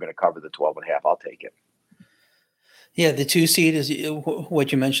think they're going to cover the 12.5. I'll take it. Yeah, the 2 seed is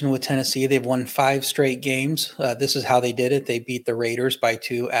what you mentioned with Tennessee. They've won 5 straight games. This is how they did it. They beat the Raiders by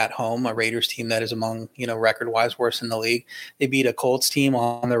 2 at home, a Raiders team that is among, record-wise worst in the league. They beat a Colts team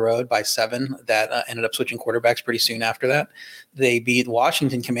on the road by 7 that ended up switching quarterbacks pretty soon after that. They beat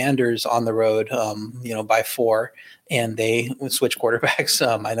Washington Commanders on the road, by 4, and they switch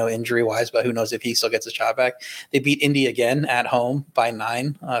quarterbacks. I know injury-wise, but who knows if he still gets a shot back. They beat Indy again at home by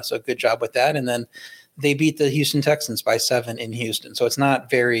 9, so good job with that. And then they beat the Houston Texans by 7 in Houston. So it's not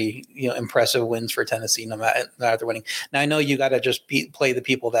very, impressive wins for Tennessee, no matter they're winning. Now I know you got to just play the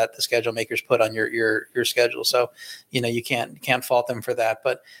people that the schedule makers put on your schedule. So, you can't fault them for that,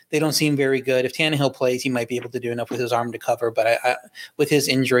 but they don't seem very good. If Tannehill plays, he might be able to do enough with his arm to cover, but I with his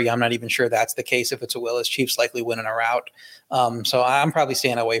injury, I'm not even sure that's the case. If it's a Willis, Chiefs likely winning a rout. So I'm probably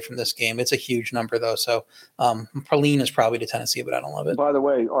staying away from this game. It's a huge number though. So Praline is probably to Tennessee, but I don't love it. By the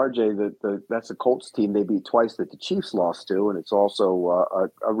way, RJ, that's a Colts team they beat twice that the Chiefs lost to, and it's also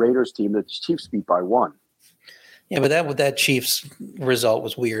a Raiders team that the Chiefs beat by 1. Yeah, but that Chiefs result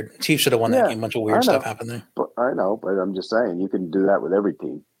was weird. Chiefs should have won that game. A bunch of weird stuff happened there. I know, but I'm just saying you can do that with every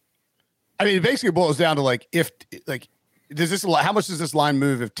team. I mean, it basically boils down to how much does this line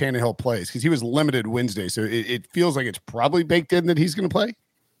move if Tannehill plays? Because he was limited Wednesday, so it feels like it's probably baked in that he's going to play.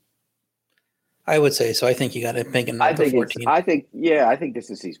 I would say so. I think you got to make it 9 to 14. I think this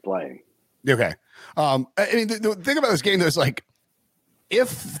is he's playing. Okay. I mean, the thing about this game though is like,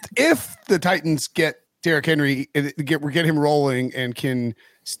 if the Titans get Derrick Henry, get him rolling and can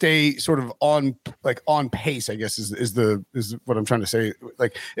stay sort of on pace, I guess is what I'm trying to say.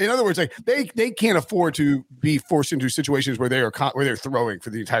 Like, in other words, like they can't afford to be forced into situations where they're throwing for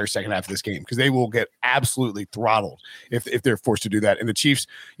the entire second half of this game, because they will get absolutely throttled if they're forced to do that. And the Chiefs,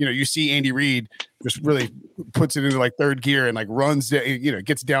 you see Andy Reid just really puts it into like third gear and like runs,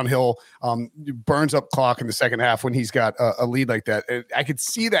 gets downhill, burns up clock in the second half when he's got a lead like that. And I could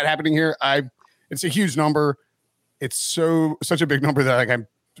see that happening here. It's a huge number. It's such a big number that I'm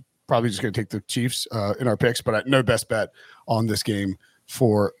probably just going to take the Chiefs in our picks, but no best bet on this game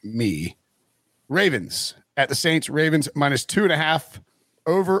for me. Ravens at the Saints. Ravens -2.5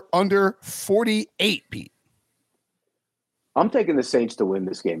 Over under 48, Pete. I'm taking the Saints to win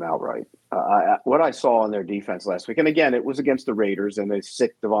this game outright. What I saw on their defense last week, and again, it was against the Raiders, and they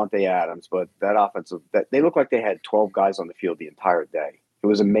sicked Devontae Adams, but they looked like they had 12 guys on the field the entire day. It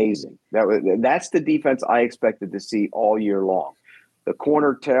was amazing. That's the defense I expected to see all year long. The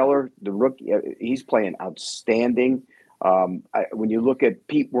corner Taylor, the rookie, he's playing outstanding. When you look at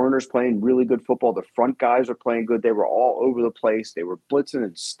Pete Werner's playing really good football, the front guys are playing good. They were all over the place. They were blitzing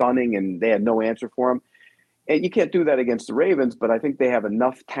and stunning, and they had no answer for him. And you can't do that against the Ravens, but I think they have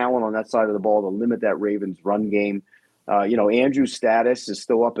enough talent on that side of the ball to limit that Ravens run game. Andrew's status is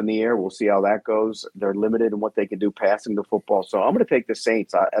still up in the air. We'll see how that goes. They're limited in what they can do passing the football. So I'm going to take the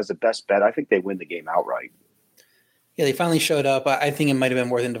Saints as a best bet. I think they win the game outright. Yeah, they finally showed up. I think it might have been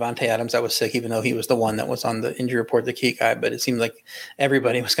more than Devontae Adams that was sick, even though he was the one that was on the injury report, the key guy. But it seemed like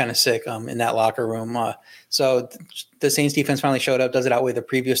everybody was kind of sick in that locker room. So the Saints defense finally showed up. Does it outweigh the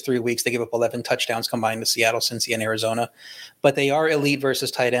previous 3 weeks? They gave up 11 touchdowns combined to Seattle, Cincy, and Arizona. But they are elite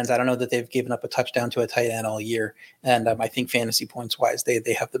versus tight ends. I don't know that they've given up a touchdown to a tight end all year. And I think fantasy points wise, they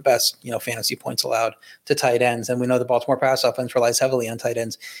have the best fantasy points allowed to tight ends. And we know the Baltimore pass offense relies heavily on tight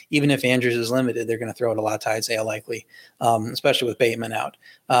ends. Even if Andrews is limited, they're going to throw it a lot to Isaiah likely, especially with Bateman out.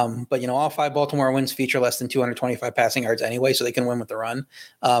 But all 5 Baltimore wins feature less than 225 passing yards anyway, so they can win with the run.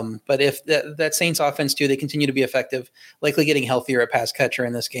 But if that Saints offense too, they continue to be effective, likely getting healthier at pass catcher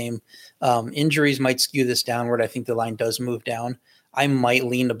in this game. Injuries might skew this downward. I think the line does move down. I might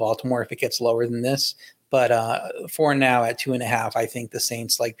lean to Baltimore if it gets lower than this. But for now, at 2.5, I think the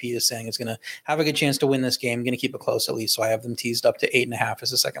Saints, like Pete is saying, is going to have a good chance to win this game. Going to keep it close at least. So I have them teased up to 8.5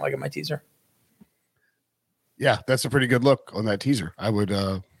 as the second leg of my teaser. Yeah, that's a pretty good look on that teaser. I would,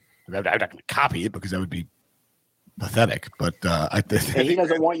 I'm not going to copy it because that would be pathetic. But he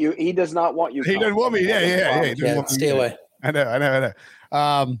doesn't want you. He does not want you. He doesn't want me. Yeah. Stay away. I know.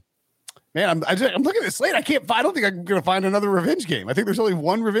 Man, I'm looking at this slate. I don't think I'm going to find another revenge game. I think there's only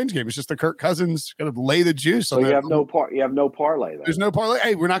one revenge game. It's just the Kirk Cousins going to lay the juice. So you have no parlay. Then. There's no parlay.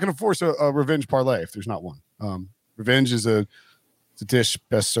 Hey, we're not going to force a revenge parlay if there's not one. Revenge is a dish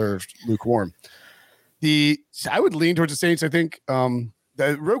best served lukewarm. I would lean towards the Saints. I think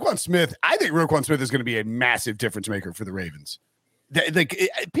Roquan Smith. I think Roquan Smith is going to be a massive difference maker for the Ravens.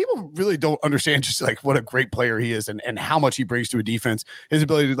 People really don't understand just like what a great player he is and how much he brings to a defense. His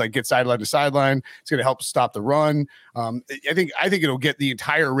ability to get sideline to sideline. It's going to help stop the run. I think it'll get the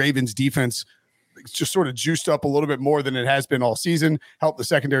entire Ravens defense just sort of juiced up a little bit more than it has been all season. Help the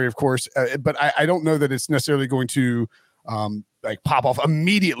secondary, of course, but I don't know that it's necessarily going to pop off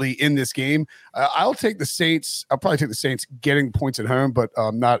immediately in this game. I'll take the Saints. I'll probably take the Saints getting points at home, but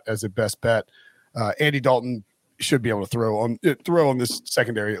not as a best bet. Andy Dalton should be able to throw on this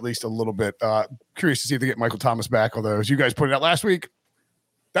secondary at least a little bit. Curious to see if they get Michael Thomas back. Although, as you guys pointed out last week,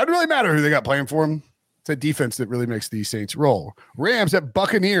 that doesn't really matter who they got playing for him. It's a defense that really makes the Saints roll. Rams at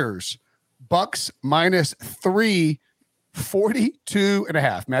Buccaneers. Bucks -3,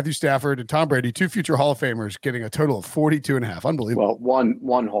 42.5. Matthew Stafford and Tom Brady, 2 future Hall of Famers, getting a total of 42.5. Unbelievable. Well,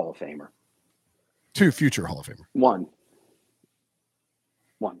 one Hall of Famer. 2 future Hall of Famer. One.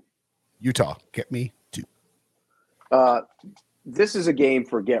 Utah, get me 2. This is a game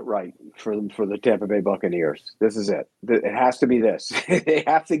for get right for the Tampa Bay Buccaneers. This is it. It has to be this. They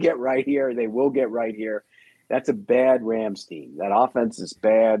have to get right here. They will get right here. That's a bad Rams team. That offense is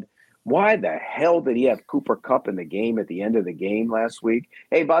bad. Why the hell did he have Cooper Kupp in the game at the end of the game last week?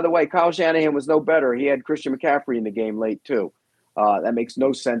 Hey, by the way, Kyle Shanahan was no better. He had Christian McCaffrey in the game late too. That makes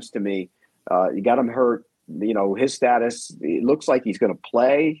no sense to me. You got him hurt. His status, it looks like he's going to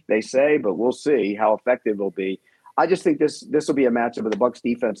play, they say, but we'll see how effective he'll be. I just think this will be a matchup of the Bucs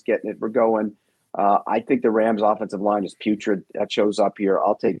defense getting it. We're going. I think the Rams offensive line is putrid. That shows up here.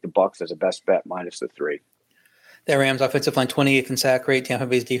 I'll take the Bucs as a best bet -3. The Rams offensive line 28th in sack rate. Tampa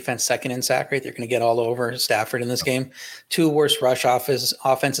Bay's defense 2nd in sack rate. They're going to get all over Stafford in this game. 2 worst rush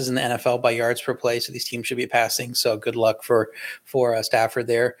offenses in the NFL by yards per play. So these teams should be passing. So good luck for Stafford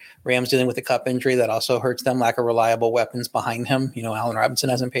there. Rams dealing with a Kupp injury that also hurts them. Lack of reliable weapons behind him. Allen Robinson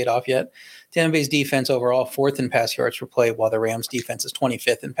hasn't paid off yet. Tampa Bay's defense overall 4th in pass yards per play, while the Rams defense is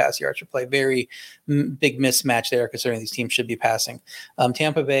 25th in pass yards per play. Very big mismatch there, considering these teams should be passing.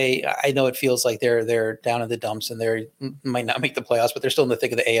 Tampa Bay, I know it feels like they're down in the dumps and they might not make the playoffs, but they're still in the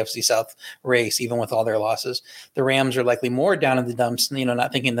thick of the AFC South race, even with all their losses. The Rams are likely more down in the dumps,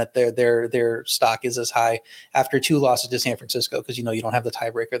 not thinking that their stock is as high after 2 losses to San Francisco, because you don't have the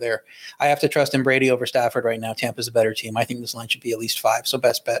tiebreaker there. I have to trust in Brady over Stafford right now. Tampa's a better team. I think this line should be at least 5. So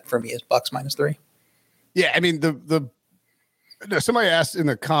best bet for me is Bucs -3. Yeah, I mean the No, somebody asked in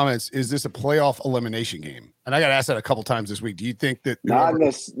the comments, is this a playoff elimination game? And I got asked that a couple times this week. Do you think that not in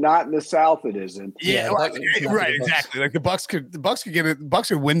the South it isn't? Yeah, well, right, exactly. Like the Bucks could get it. The Bucks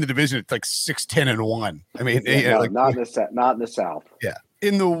could win the division at like 6-10-1. I mean, not in the South. Yeah,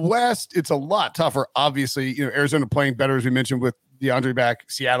 in the West, it's a lot tougher. Obviously, Arizona playing better, as we mentioned, with DeAndre back.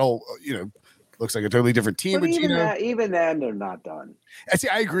 Seattle, looks like a totally different team. But even then, they're not done.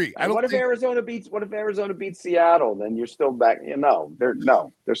 I agree. What if Arizona beats Seattle? Then you're still back.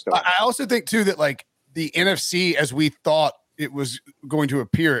 They're still. I also think too that like the NFC, as we thought it was going to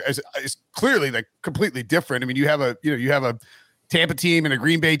appear, is clearly like completely different. I mean, you have a Tampa team and a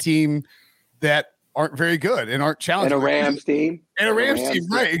Green Bay team that aren't very good and aren't challenging, and a Rams team,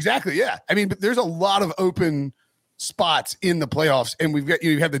 right? Exactly. Yeah. I mean, but there's a lot of open spots in the playoffs, and we've got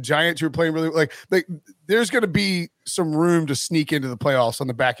you have the Giants who are playing really like there's going to be some room to sneak into the playoffs on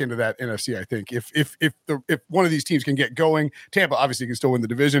the back end of that NFC. I think if one of these teams can get going, Tampa obviously can still win the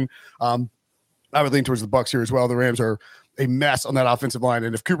division. I would lean towards the Bucks here as well. The Rams are a mess on that offensive line,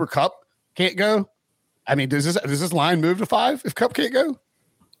 and if Cooper Kupp can't go, I mean, does this line move to 5 if Kupp can't go?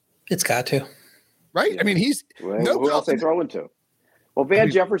 It's got to, right? I mean, who else they throwing to? Well,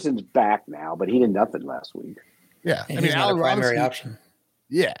 Jefferson's back now, but he did nothing last week. Yeah, and he's not a primary option.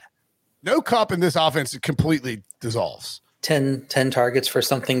 Yeah, no Kupp in this offense completely dissolves. 10 targets for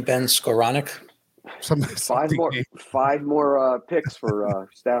something Ben Skoranek. Five more picks for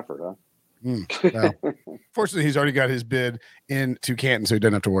Stafford, huh? Well, fortunately, he's already got his bid into Canton, so he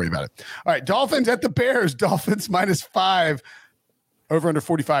doesn't have to worry about it. All right, Dolphins at the Bears. Dolphins -5, over under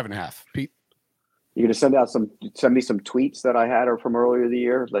 45.5. Pete, you're gonna send me some tweets that I had from earlier in the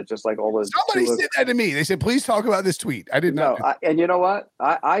year, just like all those. Somebody said that to me. They said, "Please talk about this tweet." I did not. And you know what?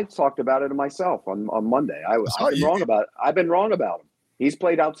 I talked about it myself on Monday. I've been wrong about it. I've been wrong about him. He's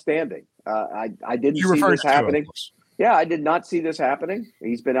played outstanding. I didn't see this happening. Yeah, I did not see this happening.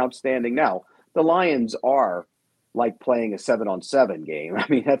 He's been outstanding. Now, the Lions are like playing a 7-on-7 game. I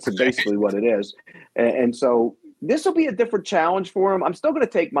mean, that's basically what it is. And so this will be a different challenge for him. I'm still going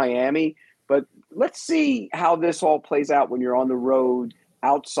to take Miami, but let's see how this all plays out when you're on the road,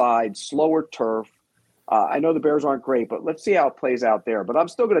 outside, slower turf. I know the Bears aren't great, but let's see how it plays out there. But I'm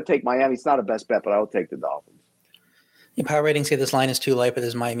still going to take Miami. It's not a best bet, but I will take the Dolphins. Power ratings say this line is too light, but this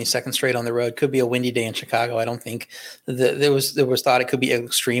is Miami's second straight on the road. Could be a windy day in Chicago. I don't think there was thought it could be an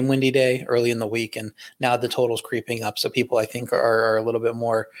extreme windy day early in the week, and now the total's creeping up. So people, I think, are a little bit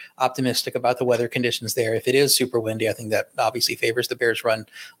more optimistic about the weather conditions there. If it is super windy, I think that obviously favors the Bears' run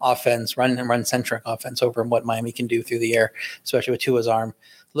centric offense over what Miami can do through the air, especially with Tua's arm.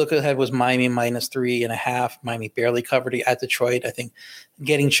 Look ahead was Miami -3.5. Miami barely covered at Detroit. I think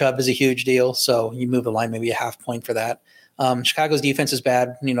getting Chubb is a huge deal. So you move the line maybe a half point for that. Chicago's defense is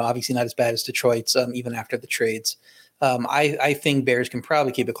bad, obviously not as bad as Detroit's, even after the trades. I think Bears can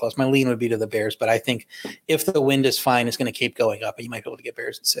probably keep it close. My lean would be to the Bears, but I think if the wind is fine, it's going to keep going up, and you might be able to get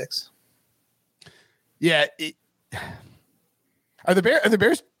Bears at 6. Yeah. Are the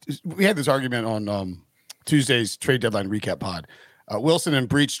Bears? We had this argument on Tuesday's trade deadline recap pod. Wilson and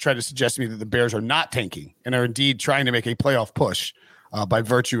Breach tried to suggest to me that the Bears are not tanking and are indeed trying to make a playoff push by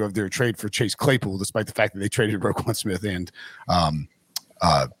virtue of their trade for Chase Claypool, despite the fact that they traded Roquan Smith and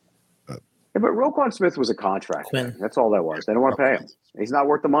but Roquan Smith was a contract. That's all that was. They don't want to pay him. He's not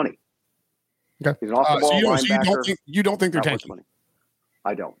worth the money. Okay. He's an off-the-ball linebacker. So you don't think they're tanking?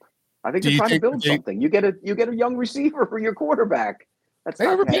 I don't. I think they're trying to build something. You get a young receiver for your quarterback. They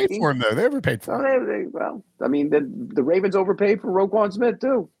overpaid for him, though. They overpaid for him. Well, I mean, the Ravens overpaid for Roquan Smith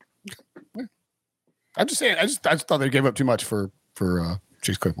too. I'm just saying. I just thought they gave up too much for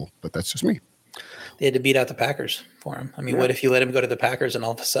Chase Claypool, but that's just me. They had to beat out the Packers for him. I mean, What if you let him go to the Packers and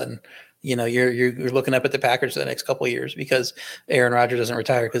all of a sudden, you're looking up at the Packers for the next couple of years because Aaron Rodgers doesn't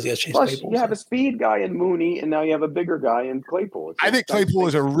retire because he has Chase Claypool. You have a speed guy in Mooney, and now you have a bigger guy in Claypool. I think Claypool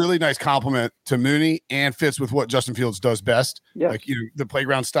is a really nice compliment to Mooney and fits with what Justin Fields does best. Yeah. Like the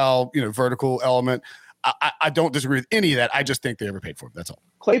playground style, vertical element. I don't disagree with any of that. I just think they overpaid for him. That's all.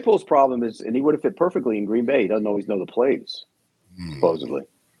 Claypool's problem is, and he would have fit perfectly in Green Bay. He doesn't always know the plays, supposedly.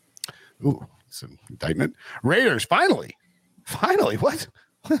 Ooh, some indictment. Raiders, finally. What?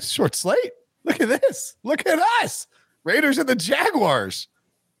 Short slate. Look at this. Look at us. Raiders and the Jaguars.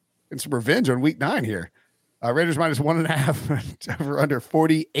 And some revenge on week 9 here. Raiders -1.5 over under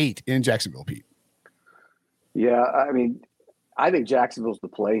 48 in Jacksonville, Pete. Yeah, I mean, I think Jacksonville's the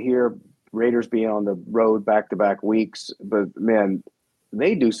play here. Raiders being on the road back-to-back weeks. But, man,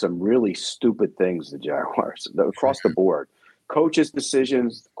 they do some really stupid things, the Jaguars, across the board. Coaches'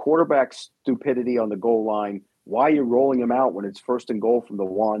 decisions, quarterback stupidity on the goal line. Why are you rolling him out when it's 1st and goal from the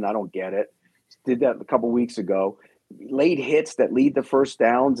 1? I don't get it. Did that a couple weeks ago. late hits that lead to first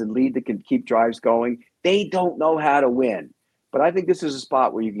downs and can keep drives going. They don't know how to win. But I think this is a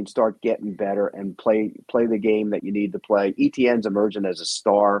spot where you can start getting better and play the game that you need to play. ETN's emerging as a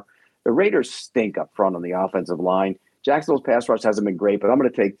star. The Raiders stink up front on the offensive line. Jacksonville's pass rush hasn't been great, but I'm going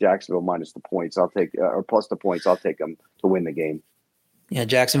to take Jacksonville minus the points. I'll take or plus the points. I'll take them to win the game. Yeah,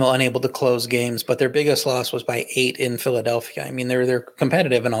 Jacksonville unable to close games, but their biggest loss was by 8 in Philadelphia. I mean, they're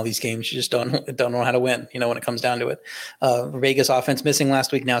competitive in all these games. You just don't know how to win, when it comes down to it. Vegas offense missing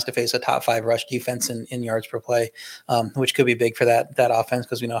last week now has to face a top 5 rush defense in yards per play, which could be big for that offense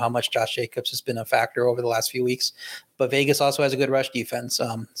because we know how much Josh Jacobs has been a factor over the last few weeks. But Vegas also has a good rush defense,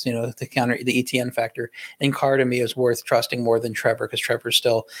 to counter the ETN factor. And Carr to me is worth trusting more than Trevor because Trevor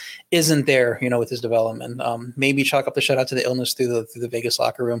still isn't there, with his development. Maybe chalk up the shutout to the illness through the Vegas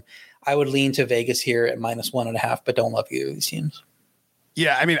locker room. I would lean to Vegas here at -1.5, but don't love either of these teams.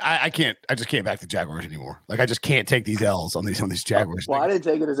 Yeah, I mean, I just can't back the Jaguars anymore. Like, I just can't take these L's on these Jaguars. Well, I didn't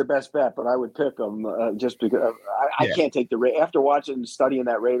take it as a best bet, but I would pick them just because I can't take after watching and studying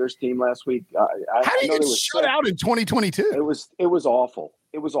that Raiders team last week. How did you get shut out in 2022? It was awful.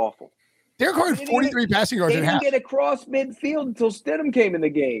 It was awful. Derek Carr had 43 passing yards in half. They didn't get across midfield until Stidham came in the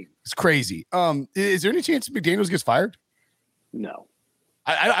game. It's crazy. Is there any chance McDaniels gets fired? No.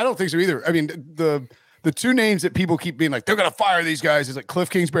 I don't think so either. I mean, the two names that people keep being like, they're going to fire these guys is like Cliff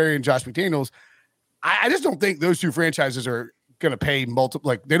Kingsbury and Josh McDaniels. I just don't think those two franchises are going to pay multiple.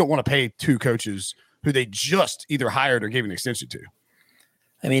 Like, they don't want to pay two coaches who they just either hired or gave an extension to.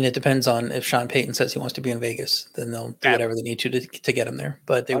 I mean, it depends on if Sean Payton says he wants to be in Vegas, then they'll do whatever they need to get him there.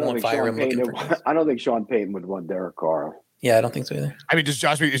 But they won't fire him. I don't think Sean Payton would want Derek Carr. Yeah, I don't think so either. I mean, is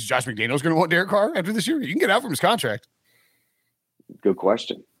Josh McDaniels going to want Derek Carr after this year? You can get out from his contract. Good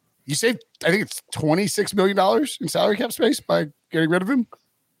question. You saved, I think it's $26 million in salary cap space by getting rid of him.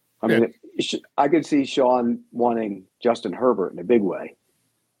 I mean, I could see Sean wanting Justin Herbert in a big way.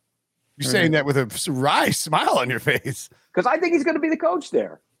 You're saying that with a wry smile on your face. Because I think he's going to be the coach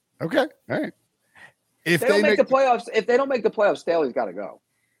there. Okay. All right. If they don't make the playoffs, Staley's got to go.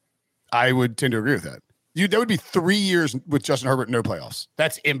 I would tend to agree with that. That would be 3 years with Justin Herbert, no playoffs.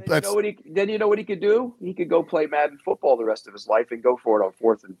 Then you know what he could do? He could go play Madden football the rest of his life and go for it on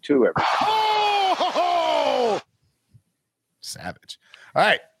 4th and 2 every time. Oh! Savage. All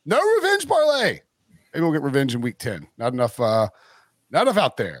right. No revenge parlay. Maybe we'll get revenge in week 10. Not enough out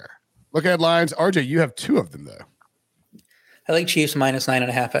there. Look at lines. RJ, you have 2 of them, though. I like Chiefs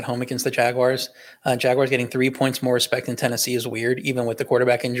 -9.5 at home against the Jaguars. Jaguars getting 3 points more respect than Tennessee is weird, even with the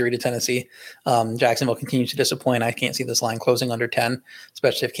quarterback injury to Tennessee. Jacksonville continues to disappoint. I can't see this line closing under 10,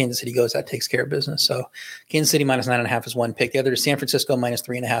 especially if Kansas City goes, that takes care of business. So Kansas City -9.5 is one pick. The other is San Francisco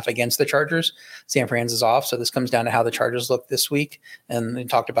 -3.5 against the Chargers. San Fran's is off. So this comes down to how the Chargers look this week. And we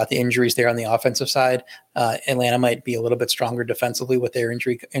talked about the injuries there on the offensive side. Atlanta might be a little bit stronger defensively with their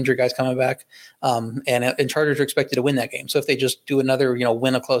injury guys coming back. And Chargers are expected to win that game. So if they just do another,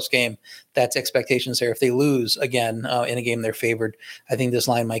 win a close game, that's expectations there. If they lose again in a game they're favored, I think this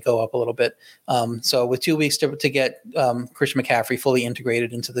line might go up a little bit. So with 2 weeks to get Christian McCaffrey fully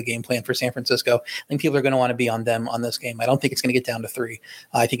integrated into the game plan for San Francisco, I think people are going to want to be on them on this game. I don't think it's going to get down to 3.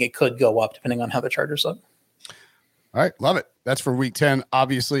 I think it could go up depending on how the Chargers look. All right. Love it. That's for week 10,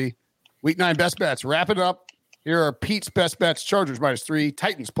 obviously. Week 9 best bets. Wrap it up. Here are Pete's best bets. Chargers -3,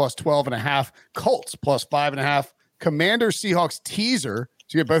 Titans +12.5, Colts +5.5, Commanders Seahawks teaser.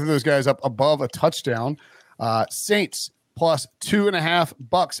 So you get both of those guys up above a touchdown. Saints +2.5,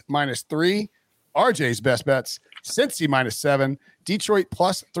 Bucks -3. RJ's best bets. Cincy -7, Detroit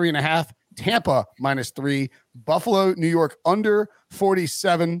 +3.5, Tampa -3, Buffalo, New York under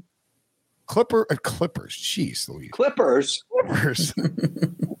 47. Clippers. Jeez, Louise. Clippers.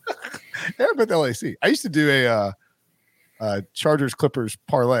 Yeah, but LAC. I used to do a Chargers Clippers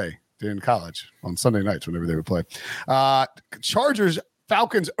parlay in college on Sunday nights whenever they would play. Chargers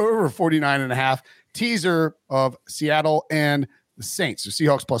Falcons over 49.5. Teaser of Seattle and the Saints. So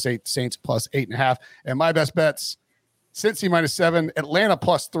Seahawks +8, Saints +8.5. And my best bets: Cincy -7, Atlanta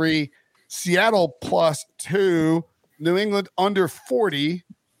 +3, Seattle +2, New England under 40.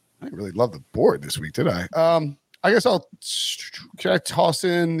 I didn't really love the board this week, did I? I guess can I toss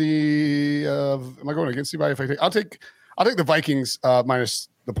in the am I going against anybody? I'll take the Vikings minus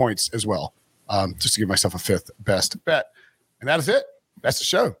the points as well. Just to give myself a 5th best bet. And that is it. That's the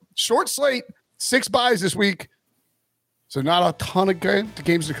show. Short slate, 6 buys this week. So not a ton of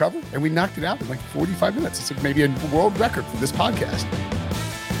games to cover. And we knocked it out in like 45 minutes. It's like maybe a world record for this podcast.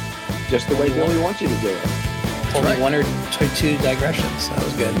 Just the way Billy wants you to do it. Only 1 or 2 digressions. That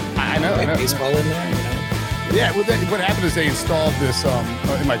was good. I know. Baseball in there, Yeah, well, what happened is they installed this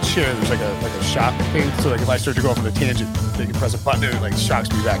in my chair. There's like a shock thing, so like if I start to go off on a tangent, they can press a button and it like shocks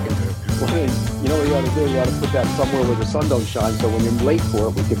me back into it. Well, you know what you ought to do? You ought to put that somewhere where the sun don't shine, so when you're late for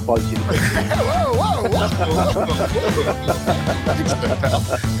it, we can buzz you. Whoa.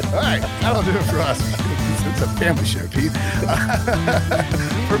 All right, that'll do it for us. It's a family show, Pete.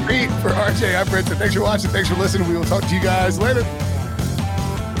 For Pete, for RJ, I'm Brenton. Thanks for watching. Thanks for listening. We will talk to you guys later.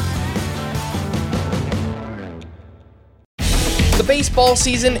 The baseball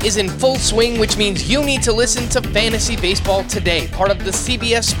season is in full swing, which means you need to listen to Fantasy Baseball Today, part of the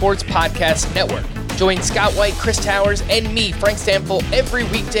CBS Sports Podcast Network. Join Scott White, Chris Towers, and me, Frank Stample, every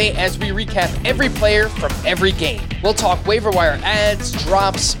weekday as we recap every player from every game. We'll talk waiver wire ads,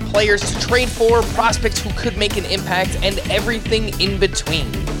 drops, players to trade for, prospects who could make an impact, and everything in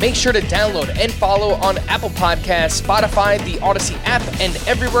between. Make sure to download and follow on Apple Podcasts, Spotify, the Odyssey app, and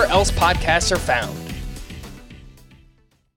everywhere else podcasts are found.